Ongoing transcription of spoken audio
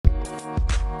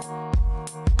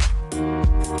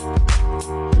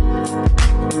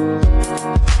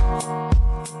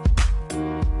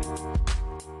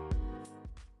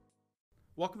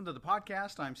to the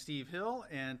podcast. I'm Steve Hill,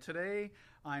 and today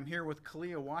I'm here with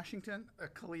Kalia Washington.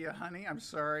 Kalia, honey, I'm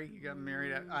sorry you got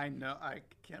married. I know, I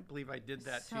can't believe I did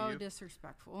that to you. So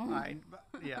disrespectful. I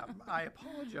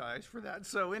apologize for that.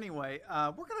 So anyway,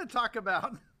 we're going to talk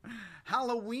about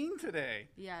Halloween today.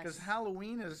 Yes. Because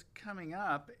Halloween is coming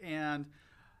up, and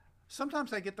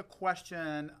sometimes I get the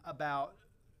question about,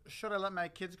 should I let my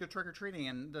kids go trick-or-treating,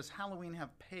 and does Halloween have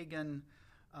pagan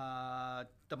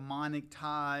demonic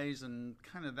ties and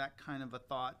that kind of a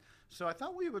thought. So I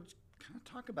thought we would kind of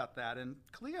talk about that. And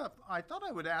Kalia, I thought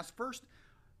I would ask first,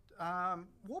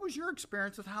 what was your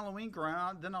experience with Halloween growing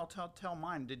up? Then I'll tell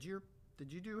mine. Did you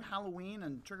do Halloween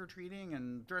and trick-or-treating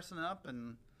and dressing up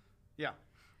and yeah?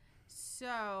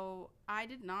 So I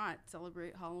did not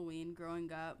celebrate Halloween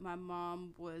growing up. My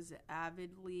mom was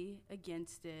avidly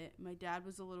against it. My dad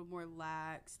was a little more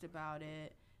laxed about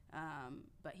it.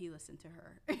 But he listened to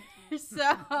her.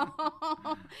 So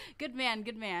good man.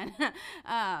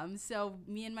 So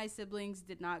me and my siblings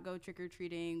did not go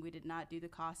trick-or-treating. We did not do the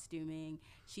costuming.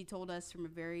 She told us from a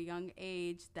very young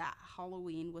age that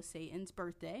Halloween was Satan's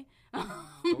birthday.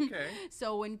 Okay.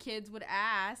 So when kids would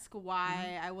ask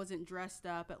why I wasn't dressed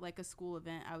up at like a school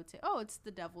event, I would say, oh, it's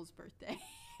the devil's birthday.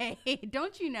 Hey,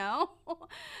 don't you know?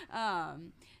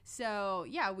 So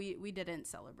yeah, we didn't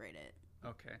celebrate it.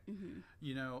 Okay. Mm-hmm.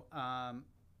 You know,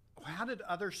 how did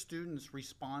other students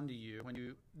respond to you when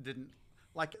you didn't?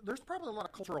 Like, there's probably a lot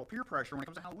of cultural peer pressure when it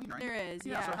comes to Halloween, right? There is,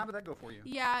 yeah. So how did that go for you?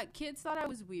 Yeah, kids thought I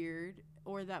was weird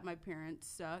or that my parents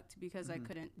sucked because I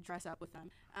couldn't dress up with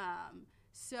them.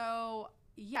 So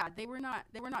yeah, they were not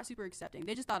super accepting.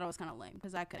 They just thought I was kind of lame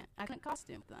because I couldn't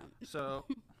costume with them. So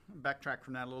backtrack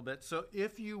from that a little bit. So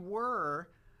if you were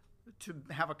to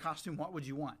have a costume, what would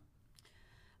you want?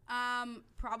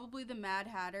 Probably the Mad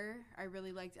Hatter. I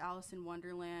really liked Alice in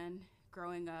Wonderland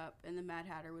growing up, and the Mad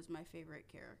Hatter was my favorite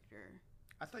character.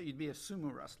 I thought you'd be a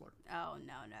sumo wrestler. Oh,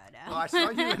 no. Well, I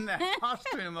saw you in that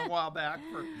costume a while back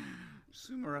for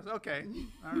sumo wrestling. Okay,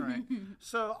 all right.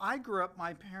 So I grew up,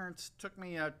 my parents took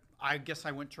me, I guess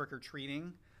I went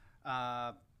trick-or-treating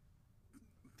a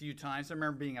few times. I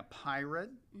remember being a pirate,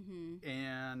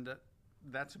 and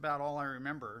that's about all I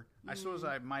remember. I suppose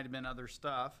I might have been other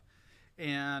stuff.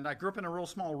 And I grew up in a real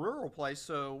small rural place,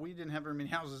 so we didn't have very many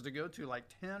houses to go to, like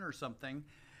 10 or something,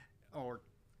 or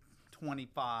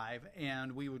 25,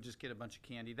 and we would just get a bunch of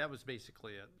candy. That was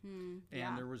basically it.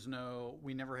 And there was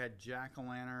we never had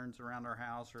jack-o'-lanterns around our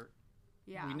house,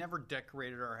 we never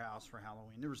decorated our house for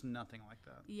Halloween. There was nothing like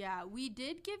that. Yeah, we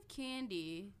did give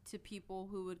candy to people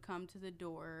who would come to the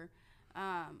door,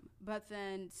 but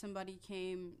then somebody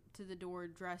came to the door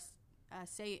dressed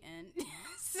Satan.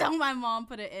 So my mom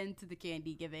put an end to the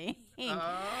candy giving.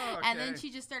 Oh, okay. And then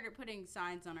she just started putting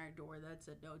signs on our door that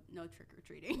said no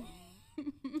trick-or-treating.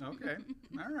 Okay.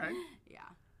 All right. Yeah.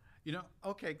 You know,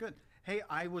 okay, good. Hey,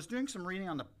 I was doing some reading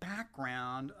on the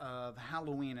background of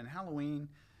Halloween, and Halloween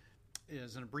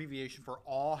is an abbreviation for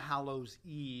All Hallows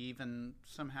Eve, and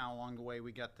somehow along the way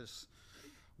we got this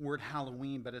word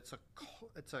Halloween, but it's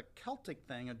a Celtic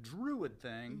thing, a Druid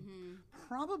thing,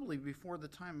 probably before the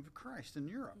time of Christ in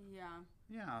Europe.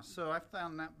 Yeah, so I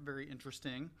found that very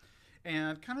interesting.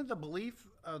 And kind of the belief,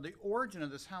 the origin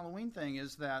of this Halloween thing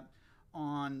is that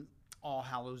on All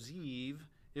Hallows Eve,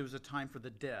 it was a time for the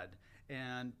dead.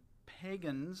 And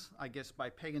pagans, I guess by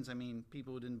pagans I mean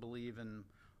people who didn't believe in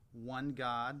one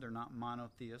God. They're not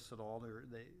monotheists at all.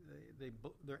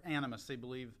 They're animists. They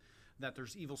believe that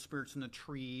there's evil spirits in the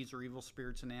trees or evil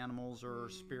spirits in animals or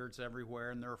spirits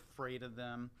everywhere, and they're afraid of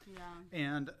them. Yeah.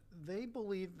 And they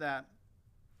believe that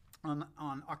on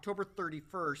October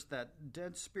 31st that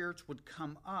dead spirits would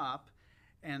come up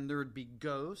and there would be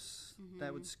ghosts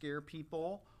that would scare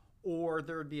people, or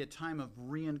there would be a time of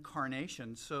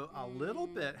reincarnation. So a little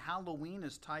bit Halloween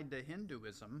is tied to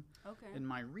Hinduism in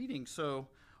my reading. So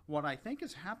what I think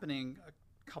is happening a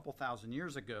couple thousand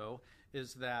years ago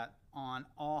is that on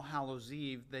All Hallows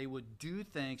Eve, they would do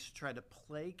things to try to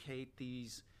placate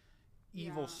these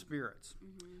evil spirits.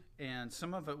 And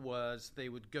some of it was they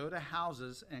would go to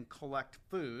houses and collect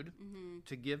food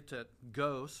to give to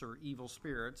ghosts or evil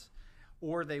spirits,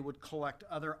 or they would collect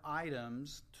other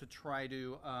items to try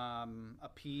to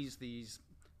appease these,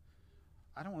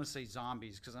 I don't want to say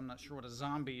zombies because I'm not sure what a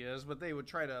zombie is, but they would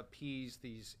try to appease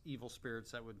these evil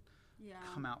spirits that would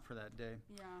come out for that day.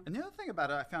 Yeah. And the other thing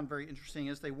about it I found very interesting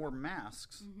is they wore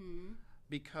masks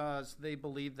because they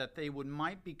believed that they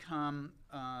might become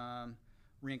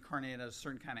reincarnated as a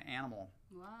certain kind of animal.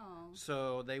 Wow.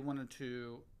 So they wanted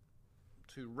to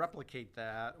replicate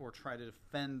that or try to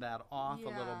fend that off a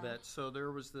little bit. So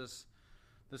there was this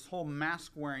this whole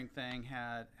mask wearing thing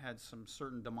had some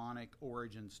certain demonic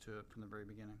origins to it from the very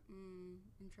beginning.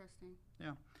 Interesting.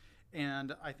 Yeah.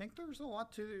 And I think there's a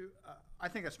lot to, I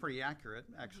think that's pretty accurate,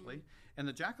 actually. And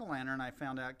the jack-o'-lantern, I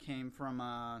found out, came from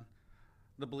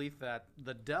the belief that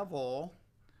the devil,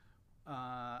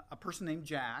 a person named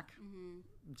Jack,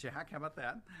 Jack, how about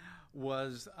that,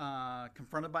 was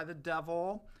confronted by the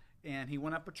devil, and he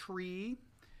went up a tree,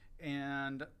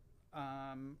 and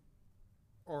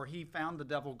or he found the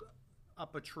devil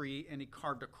up a tree, and he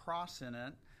carved a cross in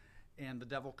it, and the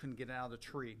devil couldn't get out of the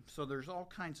tree. So there's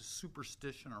all kinds of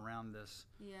superstition around this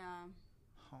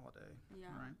holiday. Yeah.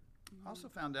 Right? I also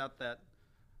found out that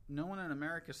no one in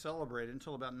America celebrated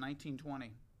until about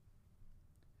 1920.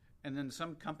 And then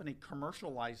some company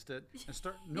commercialized it and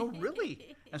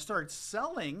started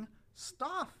selling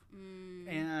stuff.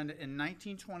 And in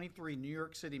 1923, New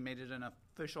York City made it an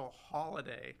official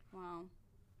holiday. Wow.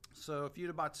 So if you'd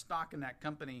have bought stock in that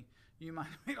company, you might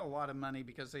have made a lot of money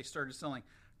because they started selling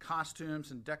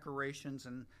costumes and decorations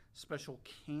and special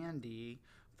candy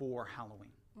for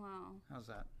Halloween. Wow. How's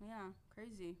that? Yeah,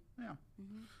 crazy. Yeah.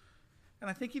 And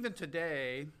I think even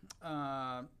today,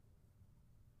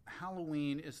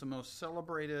 Halloween is the most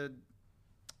celebrated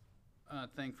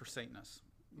thing for Satanists.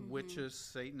 Witches,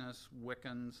 Satanists,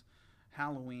 Wiccans.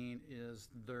 Halloween is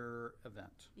their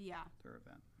event. Yeah. Their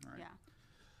event, right? Yeah.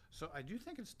 So I do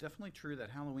think it's definitely true that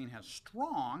Halloween has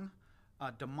strong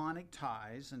demonic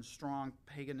ties and strong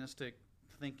paganistic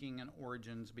thinking and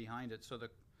origins behind it.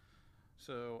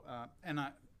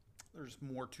 There's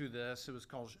more to this. It was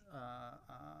called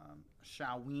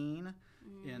Samhain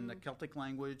in the Celtic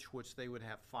language, which they would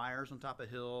have fires on top of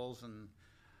hills, and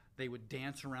they would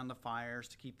dance around the fires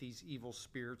to keep these evil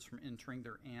spirits from entering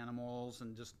their animals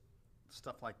and just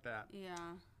stuff like that.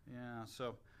 Yeah. Yeah.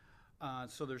 So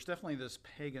there's definitely this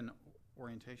pagan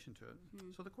orientation to it.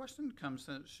 So the question comes: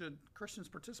 should Christians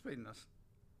participate in this?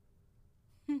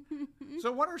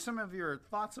 So what are some of your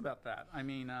thoughts about that? I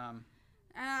mean,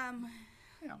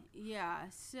 yeah.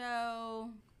 So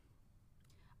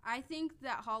I think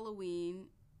that Halloween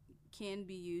can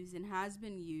be used and has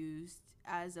been used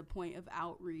as a point of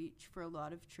outreach for a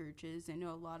lot of churches. I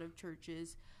know a lot of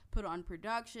churches put on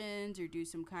productions or do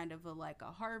some kind of a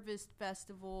harvest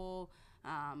festival,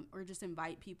 or just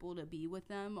invite people to be with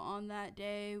them on that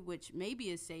day, which maybe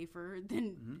is safer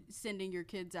than sending your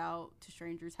kids out to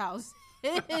strangers' houses,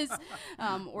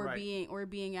 or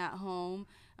being at home.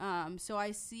 So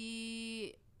I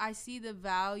see the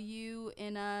value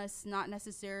in us not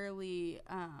necessarily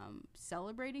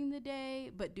celebrating the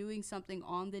day, but doing something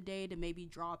on the day to maybe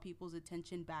draw people's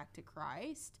attention back to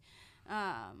Christ.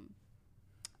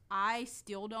 I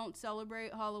still don't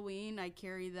celebrate Halloween. I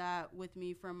carry that with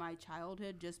me from my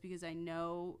childhood just because I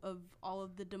know of all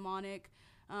of the demonic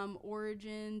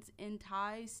origins and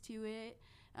ties to it.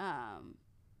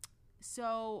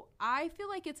 So I feel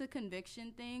like it's a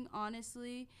conviction thing,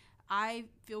 honestly. I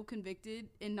feel convicted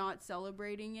in not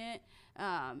celebrating it.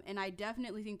 And I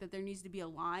definitely think that there needs to be a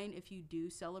line if you do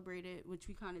celebrate it, which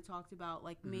we kind of talked about,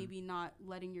 maybe not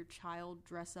letting your child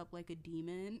dress up like a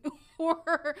demon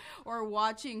or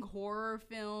watching horror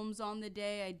films on the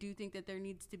day. I do think that there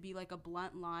needs to be a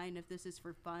blunt line. If this is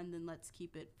for fun, then let's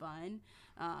keep it fun,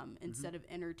 instead of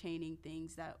entertaining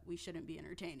things that we shouldn't be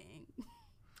entertaining.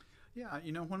 Yeah,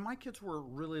 when my kids were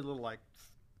really little,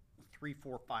 3,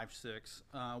 4, 5, 6,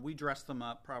 we dressed them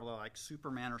up probably like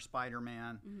Superman or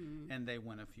Spider-Man, and they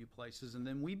went a few places. And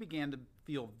then we began to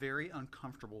feel very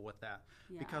uncomfortable with that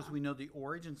because we know the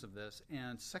origins of this.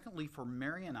 And secondly, for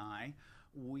Mary and I,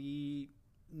 we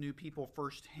knew people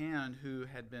firsthand who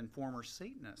had been former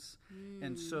Satanists.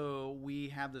 And so we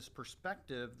have this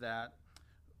perspective that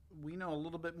we know a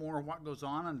little bit more of what goes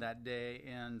on that day,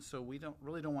 and so we don't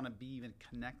want to be even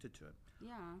connected to it.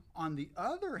 Yeah. On the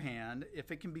other hand,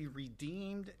 if it can be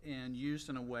redeemed and used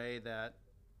in a way that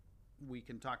we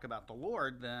can talk about the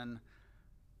Lord, then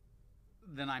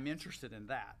I'm interested in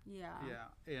that. Yeah. Yeah.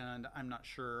 And I'm not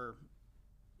sure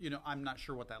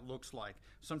what that looks like.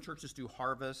 Some churches do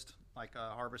harvest,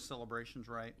 harvest celebrations,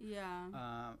 right?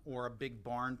 Yeah. Or a big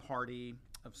barn party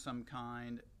of some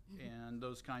kind, and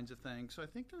those kinds of things. So I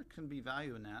think there can be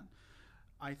value in that.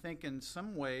 I think in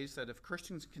some ways that if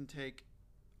Christians can take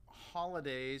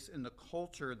holidays in the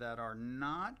culture that are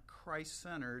not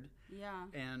Christ-centered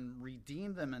and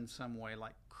redeem them in some way,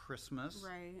 like Christmas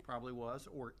probably was,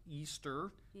 or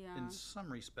Easter in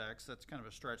some respects. That's kind of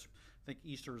a stretch. I think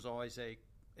Easter is always a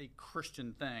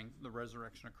Christian thing, the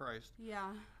resurrection of Christ.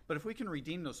 Yeah. But if we can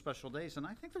redeem those special days, then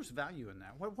I think there's value in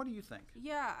that. What do you think?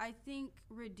 Yeah, I think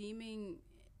redeeming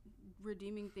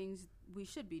redeeming things we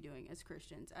should be doing as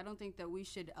Christians. I don't think that we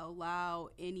should allow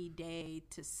any day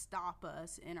to stop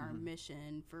us in our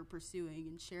mission for pursuing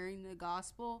and sharing the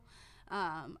gospel.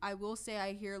 I will say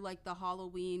I hear like the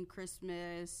Halloween,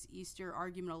 Christmas, Easter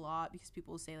argument a lot because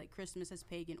people say like Christmas has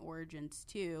pagan origins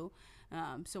too.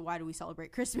 So why do we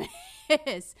celebrate Christmas?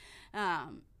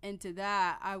 And to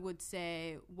that, I would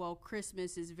say, well,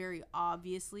 Christmas is very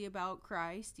obviously about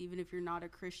Christ. Even if you're not a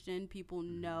Christian, people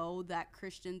know that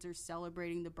Christians are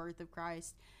celebrating the birth of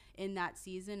Christ in that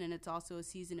season. And it's also a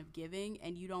season of giving.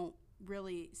 And you don't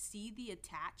really see the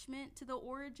attachment to the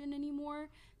origin anymore.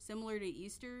 Similar to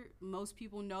Easter, most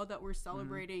people know that we're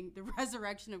celebrating the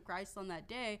resurrection of Christ on that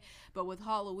day, but with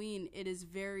Halloween it is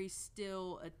very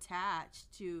still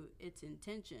attached to its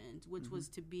intentions, which was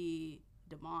to be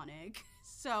demonic.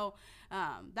 So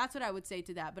that's what I would say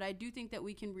to that. But I do think that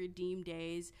we can redeem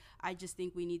days. I just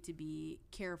think we need to be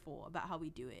careful about how we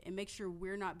do it and make sure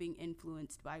we're not being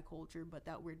influenced by culture, but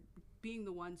that we're being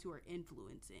the ones who are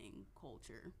influencing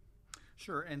culture.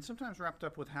 Sure, and sometimes wrapped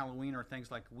up with Halloween are things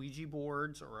like Ouija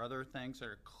boards or other things that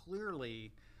are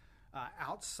clearly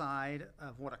outside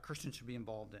of what a Christian should be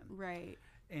involved in. Right.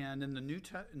 And in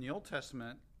the Old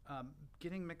Testament,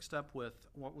 getting mixed up with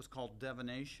what was called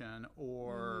divination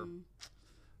or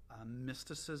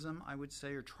mysticism, I would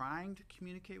say, or trying to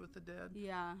communicate with the dead.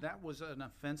 Yeah. That was an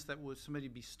offense that was somebody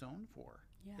to be stoned for.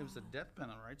 Yeah. It was a death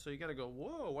penalty, right? So you got to go,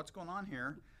 whoa, what's going on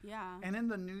here? Yeah. And in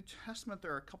the New Testament,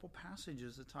 there are a couple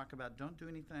passages that talk about don't do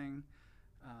anything,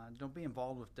 don't be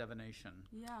involved with divination.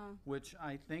 Yeah. Which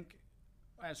I think,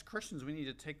 as Christians, we need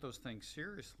to take those things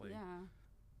seriously. Yeah.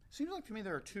 Seems like to me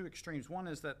there are two extremes. One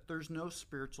is that there's no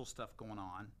spiritual stuff going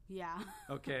on. Yeah.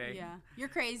 Okay. Yeah. You're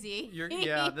crazy.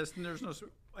 There's no.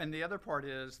 And the other part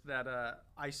is that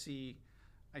I see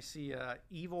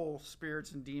evil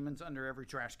spirits and demons under every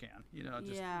trash can.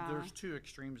 There's two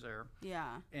extremes there. Yeah.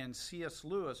 And C.S.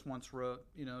 Lewis once wrote,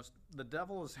 the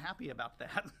devil is happy about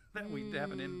that, that we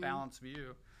have an imbalanced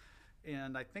view.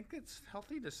 And I think it's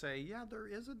healthy to say, yeah, there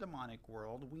is a demonic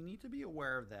world. We need to be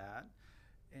aware of that.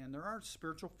 And there are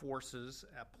spiritual forces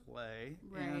at play.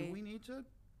 Right. And we need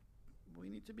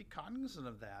to be cognizant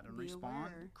of that and respond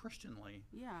aware. Christianly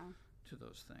to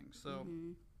those things. So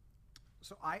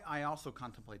So I also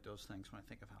contemplate those things when I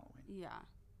think of Halloween. Yeah.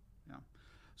 Yeah.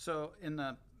 So in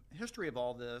the history of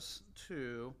all this,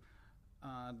 too,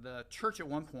 the church at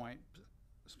one point,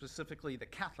 specifically the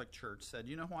Catholic Church, said,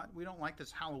 you know what, we don't like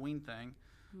this Halloween thing,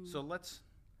 so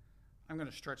I'm going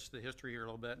to stretch the history here a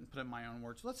little bit and put it in my own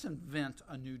words. Let's invent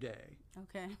a new day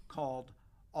called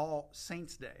All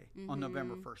Saints Day on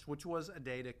November 1st, which was a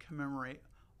day to commemorate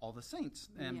all the saints.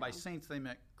 And by saints, they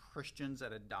meant Christians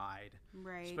that had died,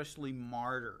 especially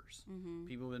martyrs,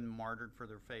 people who had been martyred for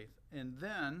their faith. And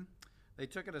then they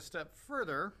took it a step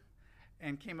further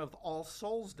and came up with All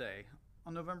Souls Day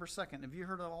on November 2nd. Have you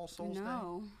heard of All Souls Day?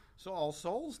 No. So All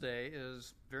Souls Day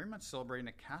is very much celebrating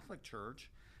the Catholic Church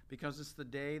because it's the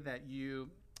day that you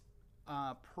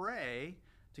pray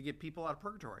to get people out of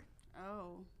purgatory.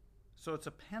 Oh. So it's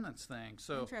a penance thing.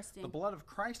 So the blood of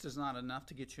Christ is not enough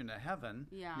to get you into heaven.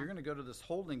 Yeah. You're going to go to this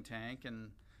holding tank,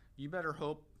 and you better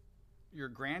hope your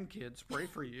grandkids pray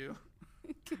for you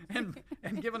and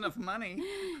give enough money,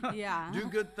 do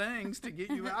good things to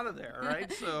get you out of there,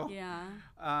 right? So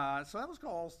so that was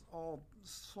called All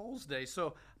Souls Day.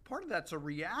 So part of that's a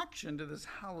reaction to this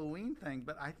Halloween thing,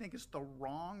 but I think it's the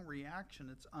wrong reaction.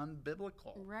 It's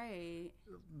unbiblical. Right.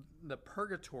 The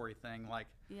purgatory thing,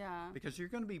 because you're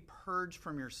going to be purged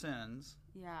from your sins.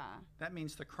 Yeah. That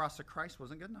means the cross of Christ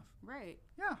wasn't good enough. Right.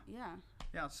 Yeah. Yeah.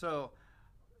 Yeah. So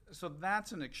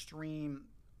that's an extreme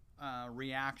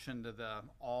reaction to the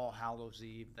All Hallows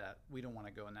Eve that we don't want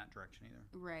to go in that direction either.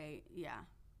 Right. Yeah.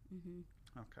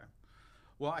 Okay.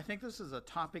 Well, I think this is a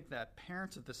topic that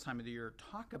parents at this time of the year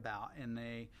talk about, and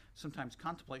they sometimes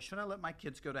contemplate, should I let my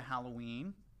kids go to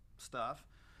Halloween stuff?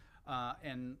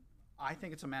 And I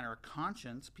think it's a matter of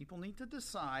conscience. People need to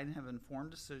decide and have informed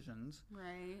decisions.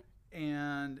 Right.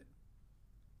 And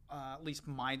at least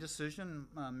my decision,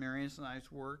 Marius and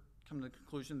I's work, come to the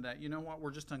conclusion that, you know what,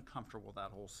 we're just uncomfortable with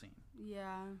that whole scene.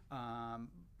 Yeah.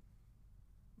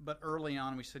 But early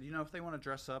on we said, if they want to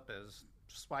dress up as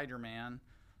Spider-Man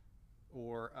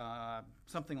or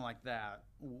something like that,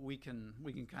 we can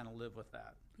kind of live with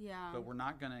that. Yeah. But we're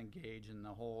not going to engage in the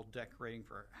whole decorating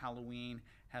for Halloween,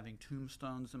 having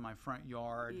tombstones in my front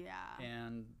yard,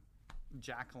 and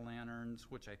jack-o'-lanterns,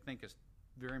 which I think is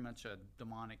very much a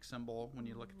demonic symbol when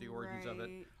you look at the origins of it.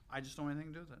 I just don't want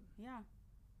anything to do with it. Yeah.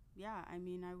 Yeah, I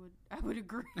mean, I would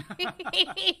agree.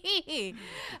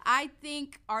 I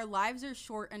think our lives are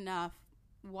short enough.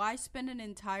 Why spend an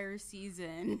entire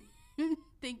season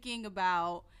thinking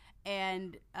about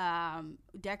and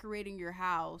decorating your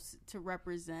house to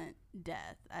represent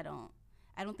death. I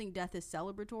don't think death is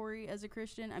celebratory as a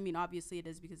Christian. I mean, obviously it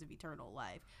is because of eternal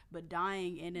life, but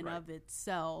dying in and of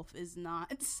itself is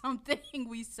not something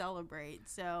we celebrate.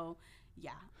 So,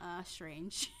 yeah,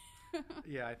 strange.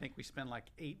 Yeah, I think we spend like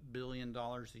 $8 billion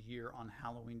a year on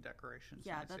Halloween decorations.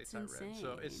 Yeah, that's insane.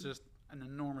 So it's just an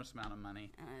enormous amount of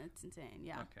money. It's insane,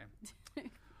 yeah. Okay.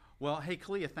 Well, hey,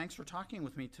 Kalia, thanks for talking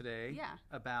with me today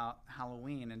about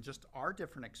Halloween and just our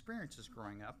different experiences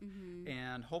growing up. Mm-hmm.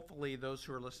 And hopefully those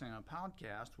who are listening on a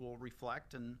podcast will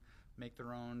reflect and make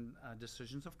their own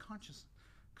decisions of conscious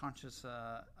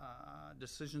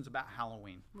decisions about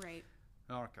Halloween. Right.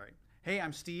 Okay. Hey,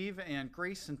 I'm Steve, and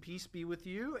grace and peace be with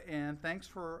you. And thanks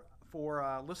for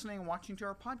listening and watching to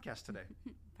our podcast today.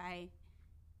 Bye.